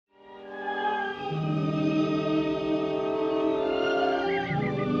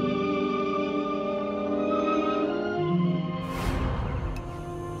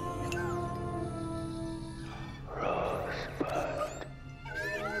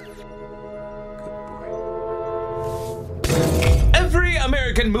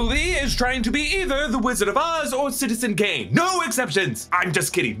American movie is trying to be either The Wizard of Oz or Citizen Kane. No exceptions. I'm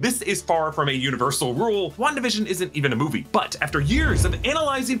just kidding. This is far from a universal rule. WandaVision isn't even a movie. But after years of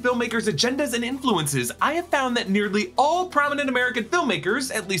analyzing filmmakers' agendas and influences, I have found that nearly all prominent American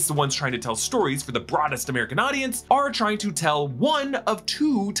filmmakers, at least the ones trying to tell stories for the broadest American audience, are trying to tell one of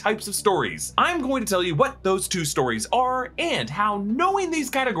two types of stories. I'm going to tell you what those two stories are and how knowing these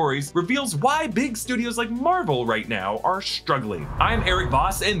categories reveals why big studios like Marvel right now are struggling. I'm Erik Voss,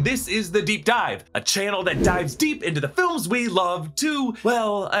 and this is The Deep Dive, a channel that dives deep into the films we love to,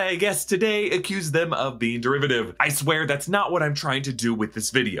 well, I guess today accuse them of being derivative. I swear that's not what I'm trying to do with this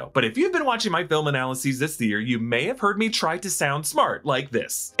video, but if you've been watching my film analyses this year, you may have heard me try to sound smart like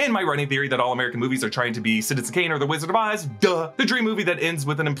this. In my running theory that all American movies are trying to be Citizen Kane or The Wizard of Oz, duh, the dream movie that ends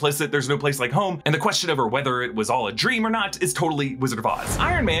with an implicit "there's no place like home," and the question over whether it was all a dream or not is totally Wizard of Oz.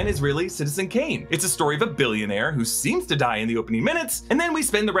 Iron Man is really Citizen Kane. It's a story of a billionaire who seems to die in the opening minutes, and then we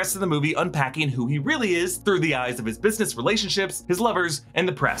spend the rest of the movie unpacking who he really is through the eyes of his business relationships, his lovers, and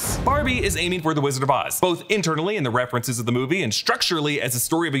the press. Barbie is aiming for The Wizard of Oz, both internally in the references of the movie and structurally as a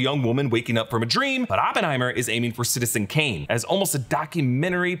story of a young woman waking up from a dream, but Oppenheimer is aiming for Citizen Kane as almost a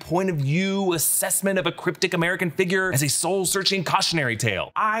documentary point of view assessment of a cryptic American figure as a soul-searching cautionary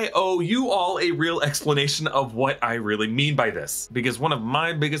tale. I owe you all a real explanation of what I really mean by this, because one of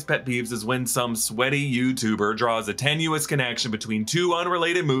my biggest pet peeves is when some sweaty YouTuber draws a tenuous connection between two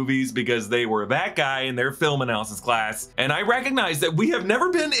unrelated movies because they were that guy in their film analysis class, and I recognize that we have never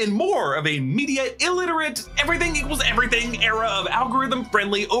been in more of a media illiterate, everything equals everything era of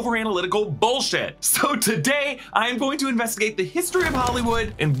algorithm-friendly, over-analytical bullshit. So today, I am going to investigate the history of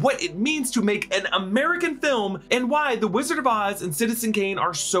Hollywood and what it means to make an American film and why The Wizard of Oz and Citizen Kane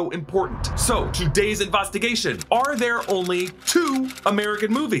are so important. So today's investigation, are there only two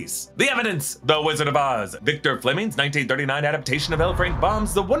American movies? The evidence, The Wizard of Oz. Victor Fleming's 1939 adaptation of L. Frank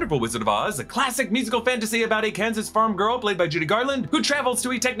Baum's The Wonderful Wizard of Oz, a classic musical fantasy about a Kansas farm girl played by Judy Garland who travels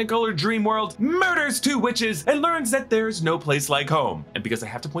to a Technicolor dream world, murders two witches, and learns that there's no place like home. And because I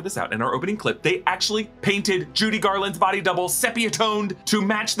have to point this out, in our opening clip, they actually painted Judy Garland's body double sepia-toned to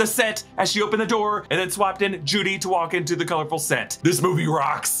match the set as she opened the door, and then swapped in Judy to walk into the colorful set. This movie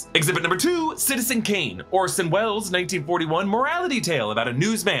rocks. Exhibit number 2, Citizen Kane, Orson Welles' 1941 morality tale about a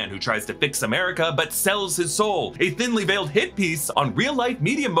newsman who tries to fix America but sells his soul. A thinly veiled hit piece on real-life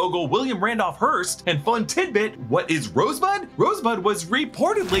media mogul William Randolph Hearst. And fun tidbit, what is Rosebud? Rosebud was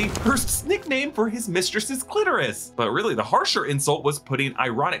reportedly Hearst's nickname for his mistress's clitoris. But really, the harsher insult was putting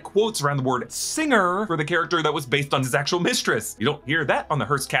ironic quotes around the word singer for the character that was based on his actual mistress. You don't hear that on the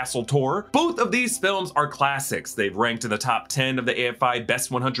Hearst Castle tour. Both of these films are classics. They've ranked in the top 10 of the AFI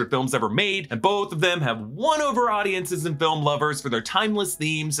Best 100 Films Ever Made, and both of them have won over audiences and film lovers for their timeless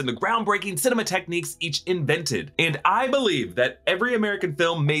themes and the groundbreaking cinema techniques each invented. And I believe that every American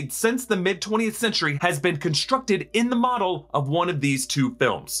film made since the mid-20th century has been constructed in the model of one of these two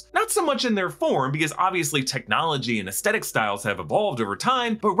films. Not so much in their form, because obviously technology and aesthetic styles have evolved over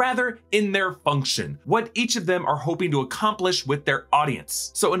time, but rather in their function, what each of them are hoping to accomplish with their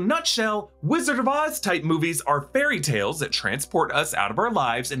audience. So in a nutshell, Wizard of Oz type movies are fairy tales that transport us out of our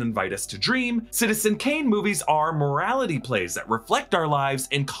lives and invite us to dream. Citizen Kane movies are morality plays that reflect our lives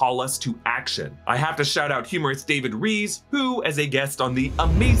and call us to action. I have to shout out humorist David Rees, who, as a guest on the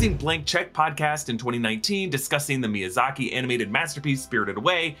amazing Blank Check podcast in 2019, discussing the Miyazaki animated masterpiece Spirited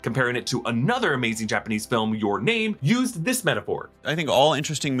Away, comparing it to another amazing Japanese film, Your Name, used this metaphor. I think all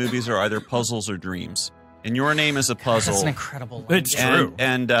interesting movies are either puzzles or dreams. And Your Name is a puzzle. That's an incredible one. It's true.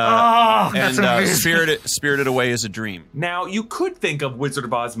 And Spirited Away is a dream. Now, you could think of Wizard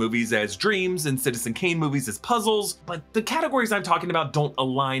of Oz movies as dreams and Citizen Kane movies as puzzles, but the categories I'm talking about don't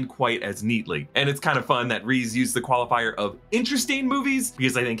align quite as neatly. And it's kind of fun that Rees used the qualifier of interesting movies,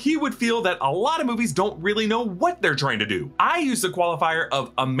 because I think he would feel that a lot of movies don't really know what they're trying to do. I use the qualifier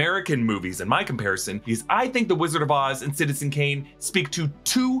of American movies in my comparison, because I think The Wizard of Oz and Citizen Kane speak to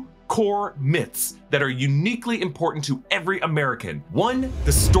two core myths that are uniquely important to every American. One,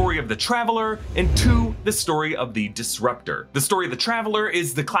 the story of the traveler, and two, the story of the disruptor. The story of the traveler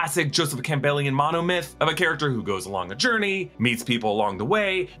is the classic Joseph Campbellian monomyth of a character who goes along a journey, meets people along the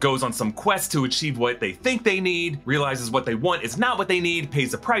way, goes on some quest to achieve what they think they need, realizes what they want is not what they need,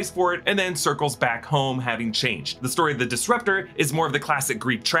 pays a price for it, and then circles back home having changed. The story of the disruptor is more of the classic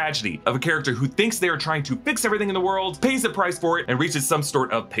Greek tragedy of a character who thinks they are trying to fix everything in the world, pays a price for it, and reaches some sort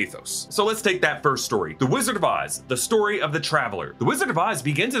of pathos. mythos. So let's take that first story. The Wizard of Oz, the story of the traveler. The Wizard of Oz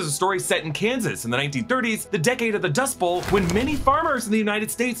begins as a story set in Kansas in the 1930s, the decade of the Dust Bowl, when many farmers in the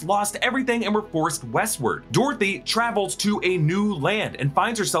United States lost everything and were forced westward. Dorothy travels to a new land and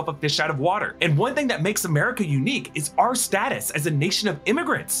finds herself a fish out of water. And one thing that makes America unique is our status as a nation of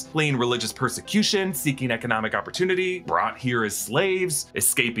immigrants, fleeing religious persecution, seeking economic opportunity, brought here as slaves,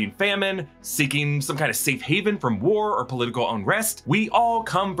 escaping famine, seeking some kind of safe haven from war or political unrest. We all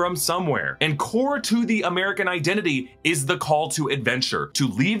come from somewhere. And core to the American identity is the call to adventure, to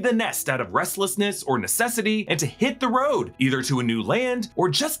leave the nest out of restlessness or necessity and to hit the road, either to a new land or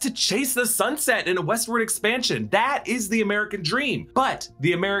just to chase the sunset in a westward expansion. That is the American dream. But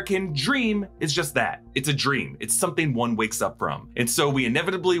the American dream is just that. It's a dream. It's something one wakes up from. And so we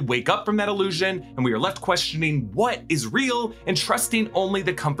inevitably wake up from that illusion and we are left questioning what is real and trusting only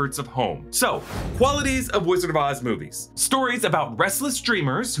the comforts of home. So, qualities of Wizard of Oz movies. Stories about restless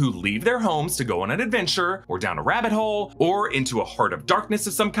dreamers who leave their homes to go on an adventure or down a rabbit hole or into a heart of darkness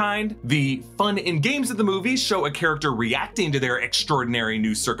of some kind. The fun and games of the movie show a character reacting to their extraordinary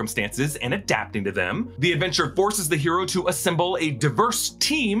new circumstances and adapting to them. The adventure forces the hero to assemble a diverse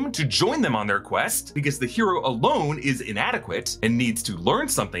team to join them on their quest, because the hero alone is inadequate and needs to learn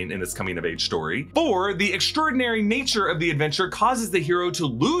something in this coming of age story. 4, the extraordinary nature of the adventure causes the hero to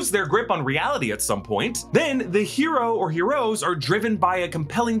lose their grip on reality at some point. Then the hero or heroes are driven by a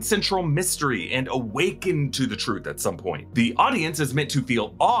compelling central mystery and awaken to the truth at some point. The audience is meant to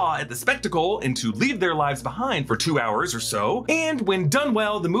feel awe at the spectacle and to leave their lives behind for 2 hours or so. And when done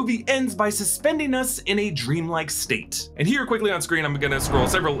well, the movie ends by suspending us in a dreamlike state. And here quickly on screen, I'm gonna scroll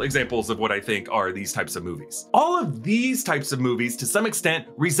several examples of what I think are these types of movies. All of these types of movies, to some extent,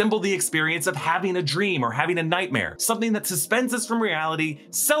 resemble the experience of having a dream or having a nightmare, something that suspends us from reality,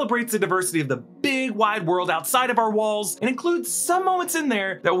 celebrates the diversity of the big wide world outside of our walls, and includes some moments in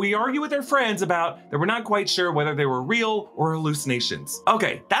there that we argue with our friends about that we're not quite sure whether they were real or hallucinations.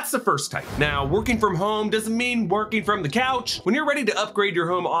 Okay, that's the first type. Now, working from home doesn't mean working from the couch. When you're ready to upgrade your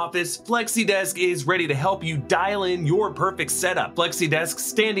home office, FlexiDesk is ready to help you dial in your perfect setup. FlexiDesk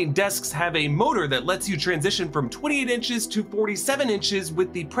standing desks have a motor that lets you transition from 28 inches to 47 inches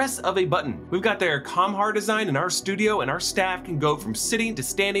with the press of a button. We've got their ComHard design in our studio, and our staff can go from sitting to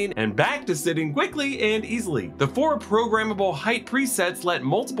standing and back to sitting quickly and easily. The 4 programmable height presets let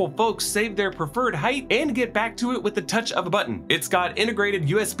multiple folks save their preferred height and get back to it with the touch of a button. It's got integrated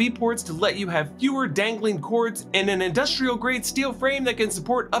USB ports to let you have fewer dangling cords and an industrial grade steel frame that can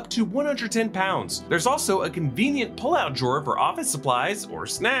support up to 110 pounds. There's also a convenient pull-out drawer for office supplies or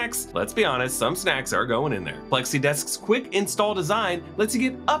snacks. Let's be honest, some snacks are going in there. FlexiDesk's quick install design lets you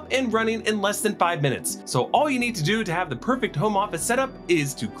get up and running in less than 5 minutes. So all you need to do to have the perfect home office setup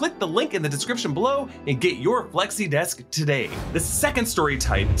is to click the link in the description below and get your FlexiDesk today. The second story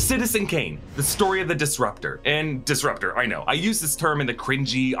type, Citizen Kane, the story of the disruptor. And disruptor, I know, I use this term in the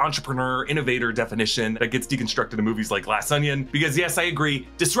cringy entrepreneur innovator definition that gets deconstructed in movies like Glass Onion, because yes, I agree,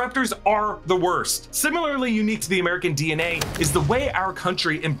 disruptors are the worst. Similarly unique to the American DNA is the way our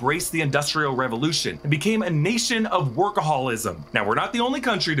country embraced the Industrial Revolution and became a nation of workaholism. Now, we're not the only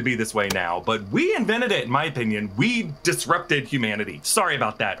country to be this way now, but we invented it, in my opinion. We disrupted humanity. Sorry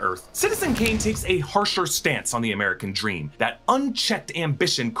about that, Earth. Citizen Kane takes a harsher stance on the American dream, that unchecked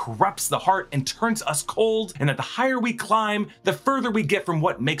ambition corrupts the heart and turns us cold, and that the higher we climb, the further we get from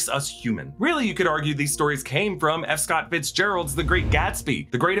what makes us human. Really, you could argue these stories came from F. Scott Fitzgerald's The Great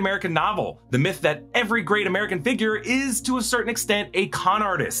Gatsby, the great American novel, the myth that every great American figure is, to a certain extent, a con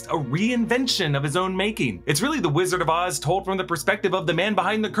artist, a reinvention of his own making. It's really the Wizard of Oz told from the perspective of the man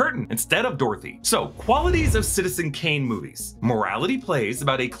behind the curtain instead of Dorothy. So, qualities of Citizen Kane movies. Morality plays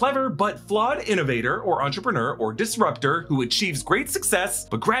about a clever but flawed innovator or entrepreneur or disruptor who achieves great success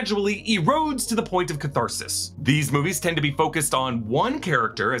but gradually erodes to the point of catharsis. These movies tend to be focused on one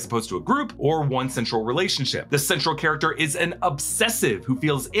character as opposed to a group or one central relationship. The central character is an obsessive who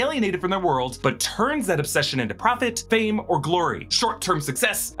feels alienated from their world but turns that obsession into profit, fame, or glory. Short-term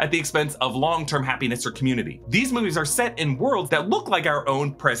success at the expense of long-term happiness or community. These movies are set in worlds that look like our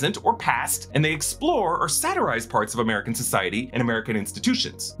own present or past, and they explore or satirize parts of American society and American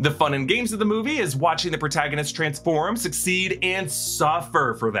institutions. The fun and games of the movie is watching the protagonist transform, succeed, and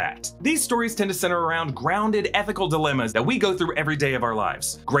suffer for that. These stories tend to center around grounded ethical dilemmas that we go through every day of our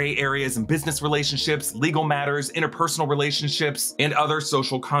lives. Gray areas in business relationships, legal matters, interpersonal relationships, and other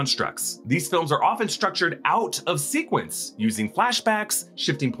social constructs. These films are often structured out of sequence, using flashbacks,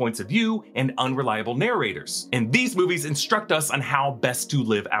 shifting points of view, and unreliable narrators. And these movies instruct us on how best to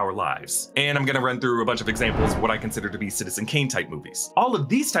live our lives. And I'm gonna run through a bunch of examples of what I consider to be Citizen Kane type movies. All of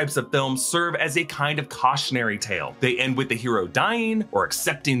these types of films films serve as a kind of cautionary tale. They end with the hero dying, or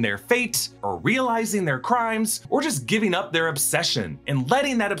accepting their fate, or realizing their crimes, or just giving up their obsession and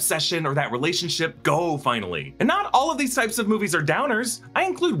letting that obsession or that relationship go finally. And not all of these types of movies are downers. I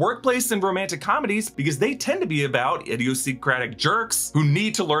include workplace and romantic comedies because they tend to be about idiosyncratic jerks who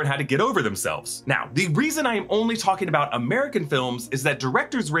need to learn how to get over themselves. Now, the reason I am only talking about American films is that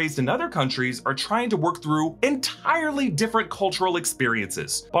directors raised in other countries are trying to work through entirely different cultural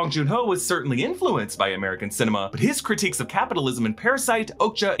experiences. Bong Joon-ho was certainly influenced by American cinema, but his critiques of capitalism in Parasite,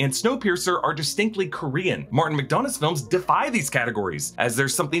 Okja, and Snowpiercer are distinctly Korean. Martin McDonagh's films defy these categories, as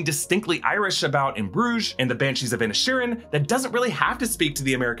there's something distinctly Irish about In Bruges and The Banshees of Inisherin that doesn't really have to speak to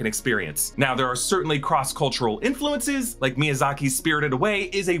the American experience. Now, there are certainly cross-cultural influences, like Miyazaki's Spirited Away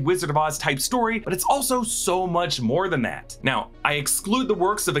is a Wizard of Oz type story, but it's also so much more than that. Now, I exclude the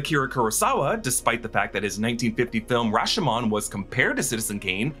works of Akira Kurosawa, despite the fact that his 1950 film Rashomon was compared to Citizen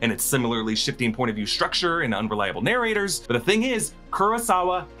Kane and its similarly shifting point of view structure and unreliable narrators. But the thing is,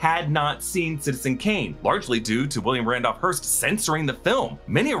 Kurosawa had not seen Citizen Kane, largely due to William Randolph Hearst censoring the film.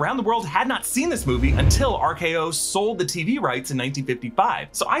 Many around the world had not seen this movie until RKO sold the TV rights in 1955.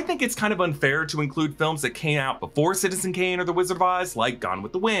 So I think it's kind of unfair to include films that came out before Citizen Kane or The Wizard of Oz, like Gone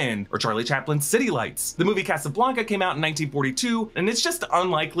with the Wind or Charlie Chaplin's City Lights. The movie Casablanca came out in 1942, and it's just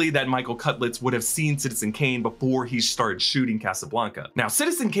unlikely that Michael Cutlitz would have seen Citizen Kane before he started shooting Casablanca. Now,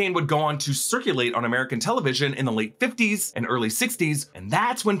 Citizen Kane would go on to circulate on American television in the late 50s and early 60s, and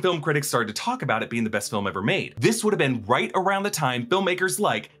that's when film critics started to talk about it being the best film ever made. This would have been right around the time filmmakers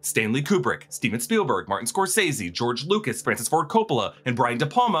like Stanley Kubrick, Steven Spielberg, Martin Scorsese, George Lucas, Francis Ford Coppola, and Brian De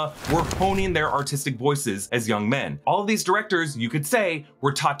Palma were honing their artistic voices as young men. All of these directors, you could say,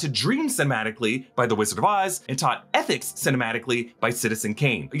 were taught to dream cinematically by The Wizard of Oz and taught ethics cinematically by Citizen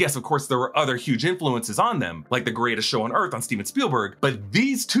Kane. Yes, of course, there were other huge influences on them, like The Greatest Show on Earth on Steven Spielberg, but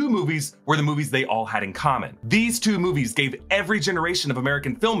these two movies were the movies they all had in common. These two movies gave every generation of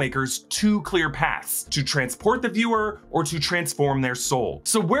American filmmakers two clear paths: to transport the viewer or to transform their soul.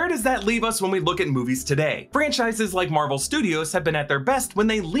 So where does that leave us when we look at movies today? Franchises like Marvel Studios have been at their best when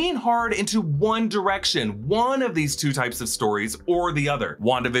they lean hard into one direction, one of these two types of stories or the other.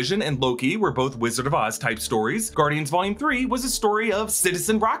 WandaVision and Loki were both Wizard of Oz type stories. Guardians Volume 3 was a story of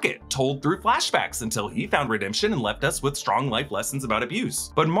Citizen Rocket, told through flashbacks until he found redemption and left us with strong life lessons about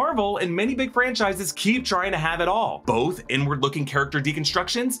abuse. But Marvel and many big franchises keep trying to have it all, both inward-looking character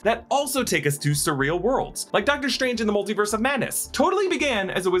deconstructions that also take us to surreal worlds, like Doctor Strange in the Multiverse of Madness. Totally began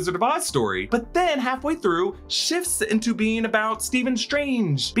as a Wizard of Oz story, but then halfway through shifts into being about Stephen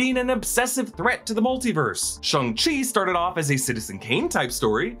Strange being an obsessive threat to the multiverse. Shang-Chi started off as a Citizen Kane type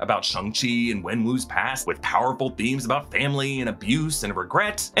story about Shang-Chi and Wenwu's past with powerful themes about family and abuse and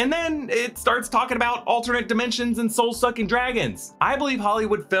regret, and then it starts talking about alternate dimensions and soul-sucking dragons. I believe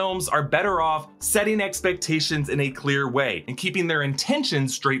Hollywood films are better off setting expectations in a clear way and keeping their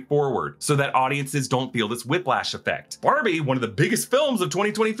intentions straightforward so that audiences don't feel this whiplash effect. Barbie, one of the biggest films of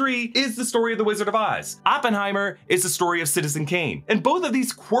 2023, is the story of the Wizard of Oz. Oppenheimer is the story of Citizen Kane. And both of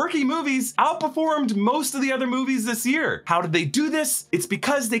these quirky movies outperformed most of the other movies this year. How did they do this? It's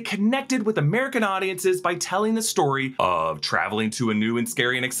because they connected with American audiences by telling the story of traveling to a new and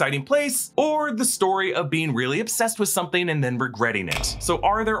scary and exciting place, or the story of being really obsessed with something and then regretting it. So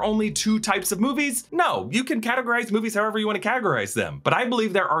are there only two types of movies? No, you can categorize movies however you want to categorize them. But I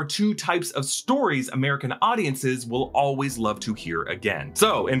believe there are two types of stories American audiences will always love to hear again.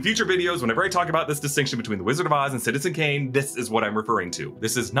 So in future videos, whenever I talk about this distinction between The Wizard of Oz and Citizen Kane, this is what I'm referring to.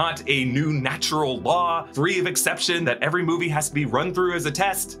 This is not a new natural law, free of exception, that every movie has to be run through as a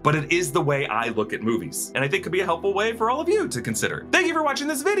test, but it is the way I look at movies. And I think could be a helpful way for all of you to consider. Thank you for watching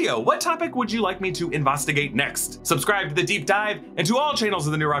this video. What topic would you like me to investigate next? Subscribe to The Deep Dive and to all channels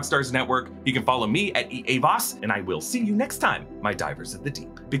of the new Rockstars Network. You can follow me at Erik Voss, and I will see you next time, my divers of the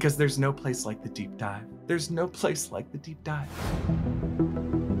deep. Because there's no place like the deep dive. There's no place like the deep dive.